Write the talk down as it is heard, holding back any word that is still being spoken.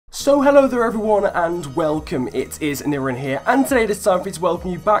So hello there everyone and welcome, it is Niran here, and today it is time for me to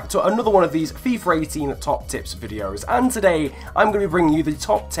welcome you back to another one of these FIFA 18 top tips videos. And today I'm going to be bringing you the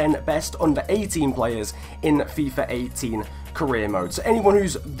top 10 best under 18 players in FIFA 18 career mode. So anyone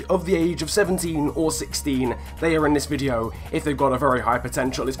who's of the age of 17 or 16, they are in this video if they've got a very high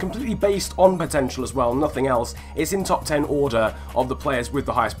potential. It's completely based on potential as well, nothing else. It's in top 10 order of the players with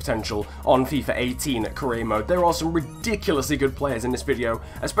the highest potential on FIFA 18 career mode. There are some ridiculously good players in this video,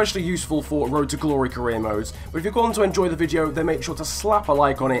 especially useful for Road to Glory career modes. But if you're going to enjoy the video, then make sure to slap a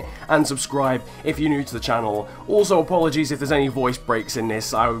like on it and subscribe if you're new to the channel. Also, apologies if there's any voice breaks in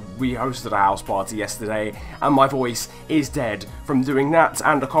this. We hosted a house party yesterday and my voice is dead from doing that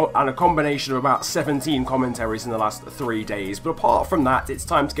and a combination of about 17 commentaries in the last 3 days. But apart from that, it's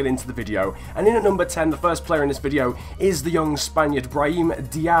time to get into the video. And in at number 10, the first player in this video is the young Spaniard Brahim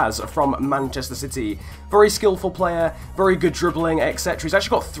Diaz from Manchester City. Very skillful player, very good dribbling, etc. He's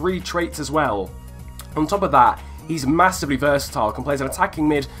actually got 3 traits as well. On top of that, he's massively versatile, can play as an attacking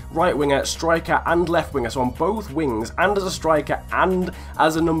mid, right winger, striker and left winger, so on both wings and as a striker and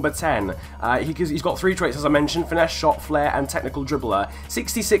as a number 10. He's got 3 traits as I mentioned: finesse, shot, flair and technical dribbler.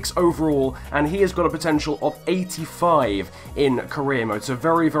 66 overall, and he has got a potential of 85 in career mode, so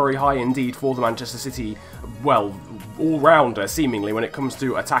very, very high indeed for the Manchester City, well, all-rounder seemingly when it comes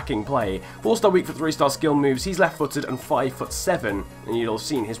to attacking play. 4-star weak for 3-star skill moves, he's left-footed and 5'7", and you'll have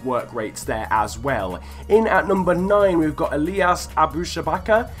seen his work rates there as well. In at number 9 we've got Elias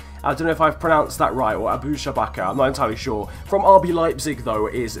Abushabaka. I don't know if I've pronounced that right, or Abushabaka, I'm not entirely sure. From RB Leipzig though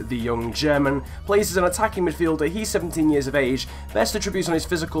is the young German. Plays as an attacking midfielder, he's 17 years of age. Best attributes on his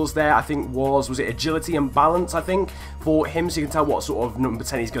physicals there I think was it agility and balance I think for him, so you can tell what sort of number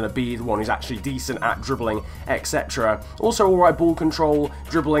 10 he's going to be, the one who's actually decent at dribbling, etc. Also alright ball control,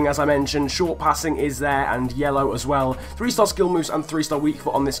 dribbling as I mentioned, short passing is there and yellow as well. 3-star skill moves and 3-star weak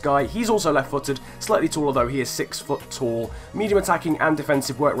foot on this guy. He's also left-footed, slightly taller though, he is 6 foot tall. Medium attacking and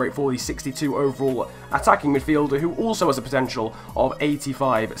defensive work rate for the 62 overall attacking midfielder, who also has a potential of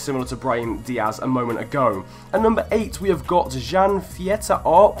 85, similar to Brahim Diaz a moment ago. At number 8 we have got Jan Fieta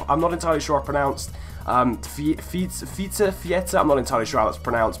Arp. I'm not entirely sure I pronounced Fieta, I'm not entirely sure how that's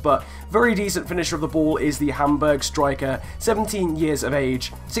pronounced, but very decent finisher of the ball is the Hamburg striker, 17 years of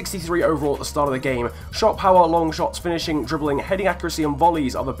age, 63 overall at the start of the game. Shot power, long shots, finishing, dribbling, heading accuracy and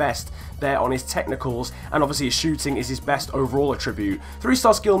volleys are the best there on his technicals, and obviously his shooting is his best overall attribute.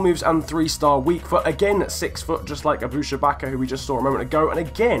 3-star skill moves and 3-star weak foot, again 6 foot just like Abushabaka who we just saw a moment ago, and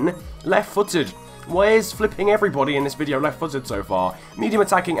again left-footed. Why is flipping everybody in this video left-footed so far? Medium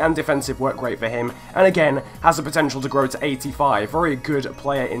attacking and defensive work rate for him, and again, has the potential to grow to 85. Very good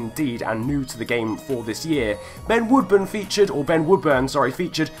player indeed, and new to the game for this year. Ben Woodburn featured on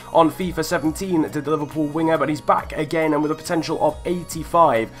FIFA 17, did the Liverpool winger, but he's back again, and with a potential of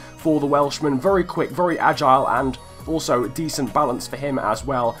 85 for the Welshman. Very quick, very agile, and also decent balance for him as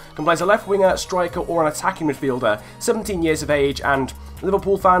well. Can play as a left winger, striker or an attacking midfielder. 17 years of age, and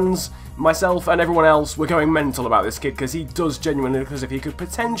Liverpool fans, myself and everyone else, were going mental about this kid because he does genuinely look as if he could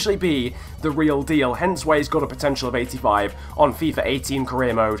potentially be the real deal, hence why he's got a potential of 85 on FIFA 18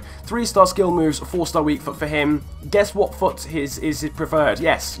 career mode. 3-star skill moves, 4-star weak foot for him. Guess what foot is his preferred?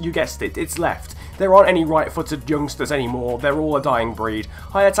 Yes, you guessed it, it's left. There aren't any right-footed youngsters anymore, they're all a dying breed.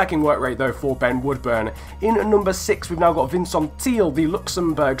 High attacking work rate though for Ben Woodburn. In at number 6 we've now got Vincent Thiel, the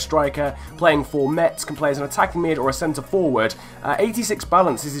Luxembourg striker, playing for Metz, can play as an attacking mid or a centre forward. 86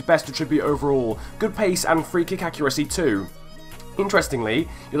 balance is his best attribute overall. Good pace and free kick accuracy too. Interestingly,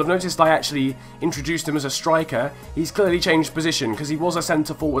 you'll have noticed I actually introduced him as a striker. He's clearly changed position because he was a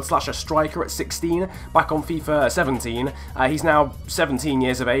centre forward / a striker at 16 back on FIFA 17. He's now 17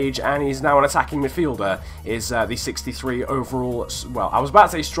 years of age and he's now an attacking midfielder, is the 63 overall, well, I was about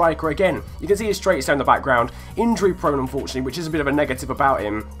to say striker again. You can see his traits down the background. Injury prone unfortunately, which is a bit of a negative about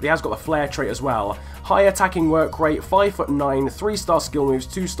him, but he has got the flair trait as well. High attacking work rate, 5'9", 3-star skill moves,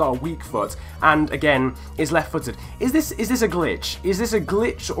 2-star weak foot, and again is left-footed. Is this a glitch? Is this a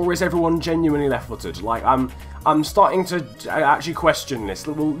glitch, or is everyone genuinely left-footed? Like, I'm starting to actually question this.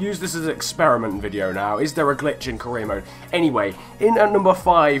 We'll use this as an experiment video now. Is there a glitch in career mode? Anyway, in at number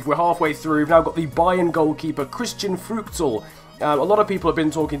 5, we're halfway through. We've now got the Bayern goalkeeper Christian Fruchtel. A lot of people have been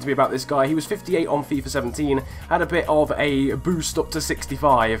talking to me about this guy. He was 58 on FIFA 17, had a bit of a boost up to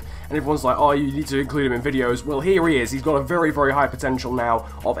 65, and everyone's like, oh, you need to include him in videos. Well, here he is. He's got a very, very high potential now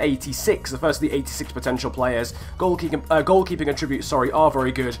of 86, the first of the 86 potential players. Goalkeeping attributes, are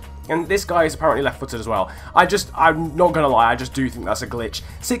very good. And this guy is apparently left-footed as well. I'm not going to lie, I just do think that's a glitch.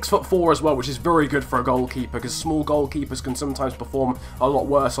 6'4" as well, which is very good for a goalkeeper, because small goalkeepers can sometimes perform a lot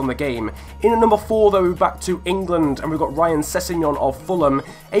worse on the game. In at number 4, though, we're back to England, and we've got Ryan Sessegnon of Fulham.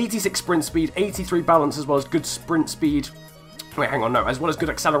 86 sprint speed, 83 balance, as well as good sprint speed. Wait, hang on, no, as well as good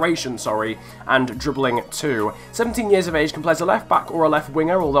acceleration, sorry, and dribbling too. 17 years of age, can play as a left back or a left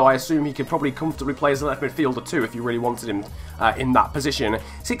winger, although I assume he could probably comfortably play as a left midfielder too if you really wanted him in that position.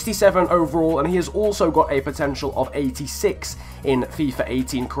 67 overall, and he has also got a potential of 86 in FIFA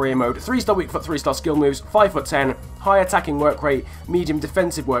 18 career mode. 3-star weak foot, 3-star skill moves, 5'10", high attacking work rate, medium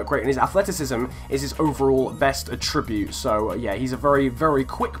defensive work rate, and his athleticism is his overall best attribute. So yeah, he's a very, very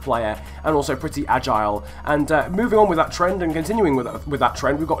quick player and also pretty agile. And moving on with that trend and continuing with that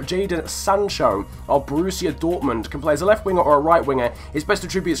trend, we've got Jadon Sancho of Borussia Dortmund. Can play as a left winger or a right winger. His best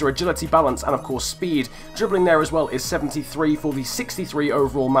attributes are agility, balance, and of course speed. Dribbling there as well is 73 for the 63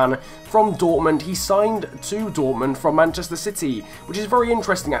 overall man from Dortmund. He signed to Dortmund from Manchester City, which is very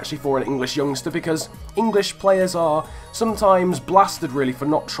interesting actually for an English youngster, because English players are sometimes blasted really for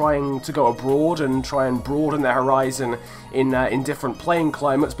not trying to go abroad and try and broaden their horizon in different playing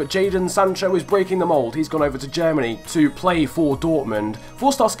climates, but Jadon Sancho is breaking the mould. He's gone over to Germany to play for Dortmund.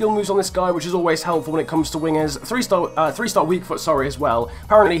 4-star skill moves on this guy, which is always helpful when it comes to wingers. 3-star weak foot, sorry, as well.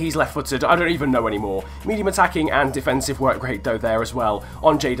 Apparently he's left-footed, I don't even know anymore. Medium attacking and defensive work rate though there as well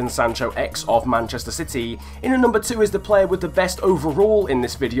on Jadon Sancho, ex of Manchester City. In at number 2 is the player with the best overall in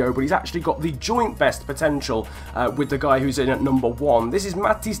this video, but he's actually got the joint best potential with the guy who's in at number 1. This is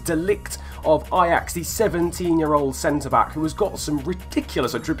Matthijs de Ligt of Ajax, the 17-year-old centre-back who has got some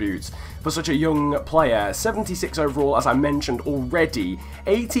ridiculous attributes for such a young player. 76 overall, as I mentioned already.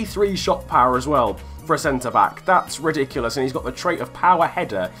 83 shot power as well for a centre-back. That's ridiculous, and he's got the trait of power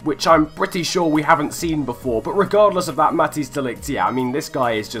header, which I'm pretty sure we haven't seen before. But regardless of that, Matthijs de Ligt, yeah, I mean, this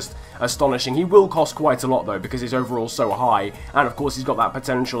guy is just astonishing. He will cost quite a lot, though, because his overall's so high, and of course he's got that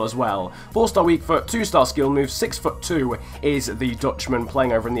potential as well. 4-star weak foot, 2-star skill move, 6'2" is the Dutchman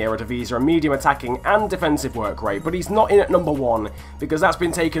playing over in the Eredivisie, a medium attacking and defensive work rate, but he's not in at number 1, because that's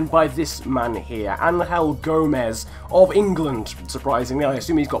been taken by this man here, Angel Gomez of England, surprisingly. I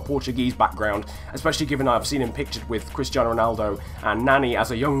assume he's got Portuguese background, especially given I've seen him pictured with Cristiano Ronaldo and Nani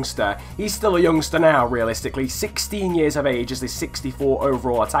as a youngster. He's still a youngster now, realistically. 16 years of age as this 64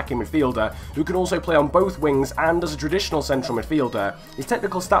 overall attacking midfielder, who can also play on both wings and as a traditional central midfielder. His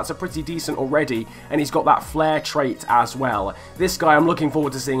technical stats are pretty decent already, and he's got that flair trait as well. This guy, I'm looking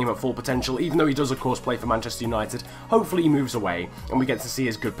forward to seeing him at full potential, even though he does of course play for Manchester United. Hopefully he moves away and we get to see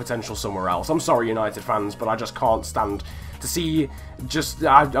his good potential somewhere else. I'm sorry, United fans, but I just can't stand to see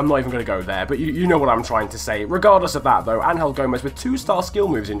I'm not even going to go there, but you know what I'm trying to say. Regardless of that, though, Angel Gomez with 2-star skill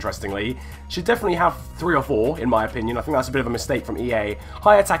moves, interestingly, should definitely have 3 or 4, in my opinion. I think that's a bit of a mistake from EA.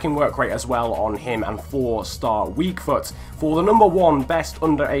 High attacking work rate as well on him, and 4-star weak foot for the number 1 best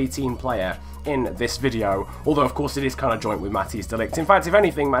under 18 player in this video, although of course it is kind of joint with Matthijs de Ligt. In fact, if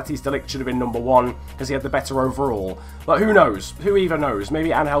anything, Matthijs de Ligt should have been number 1 because he had the better overall. But who knows? Who even knows?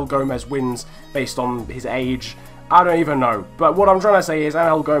 Maybe Angel Gomez wins based on his age. I don't even know, but what I'm trying to say is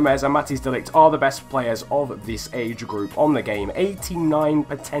Angel Gomez and Matthijs de Ligt are the best players of this age group on the game. 89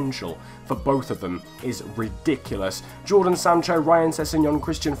 potential for both of them is ridiculous. Jadon Sancho, Ryan Sessegnon,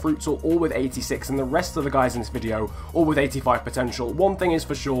 Christian Frutzl, all with 86, and the rest of the guys in this video, all with 85 potential. One thing is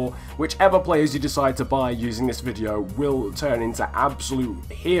for sure, whichever players you decide to buy using this video will turn into absolute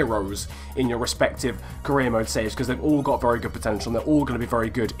heroes in your respective career mode saves, because they've all got very good potential and they're all going to be very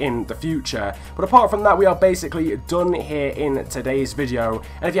good in the future. But apart from that, we are basically done here in today's video,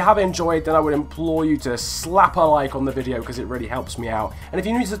 and if you have enjoyed, then I would implore you to slap a like on the video because it really helps me out. And if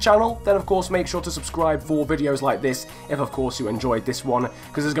you're new to the channel, then of course make sure to subscribe for videos like this if of course you enjoyed this one,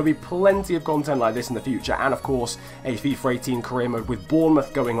 because there's going to be plenty of content like this in the future, and of course a FIFA 18 career mode with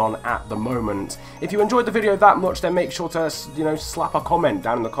Bournemouth going on at the moment. If you enjoyed the video that much, then make sure to, you know, slap a comment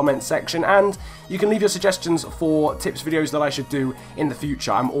down in the comment section, and you can leave your suggestions for tips videos that I should do in the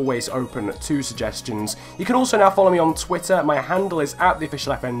future. I'm always open to suggestions. You can also now follow me on Twitter. My handle is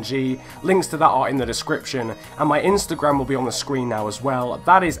 @theofficialfng. Links to that are in the description, and my Instagram will be on the screen now as well.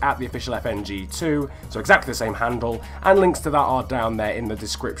 That is @theofficialfng too, so exactly the same handle, and links to that are down there in the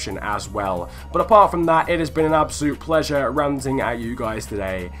description as well. But apart from that, it has been an absolute pleasure ranting at you guys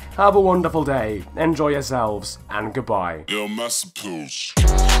today. Have a wonderful day, enjoy yourselves, and goodbye. Yo, Massapeals.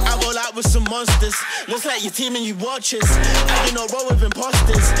 I roll out with some monsters. Looks like your team and you watchers. I do not roll with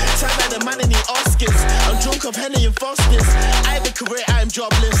imposters. Sound like the man in the Oscars. I'm drunk of Henny and Fosters. I have a career, I am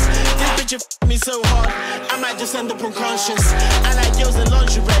jobless. This bitch Would you me so hard? I might just end up unconscious. I like girls in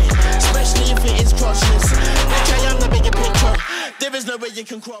lingerie, especially if it is crotchless. Bitch, I am the bigger picture. There is no way you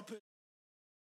can crop it.